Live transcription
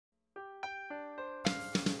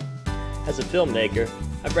As a filmmaker,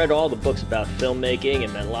 I've read all the books about filmmaking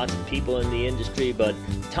and met lots of people in the industry, but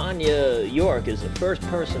Tanya York is the first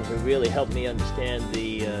person who really helped me understand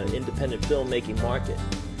the independent filmmaking market.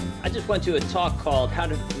 I just went to a talk called How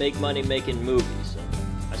to Make Money Making Movies.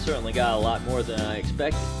 I certainly got a lot more than I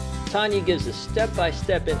expected. Tanya gives a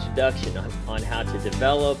step-by-step introduction on how to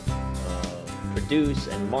develop, produce,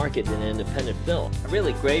 and market an independent film. I'm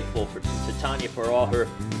really grateful to Tanya for all her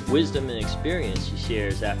wisdom and experience she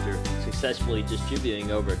shares after successfully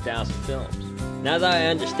distributing over 1,000 films. Now that I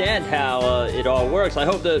understand how it all works, I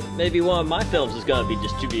hope that maybe one of my films is going to be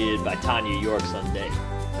distributed by Tanya York someday.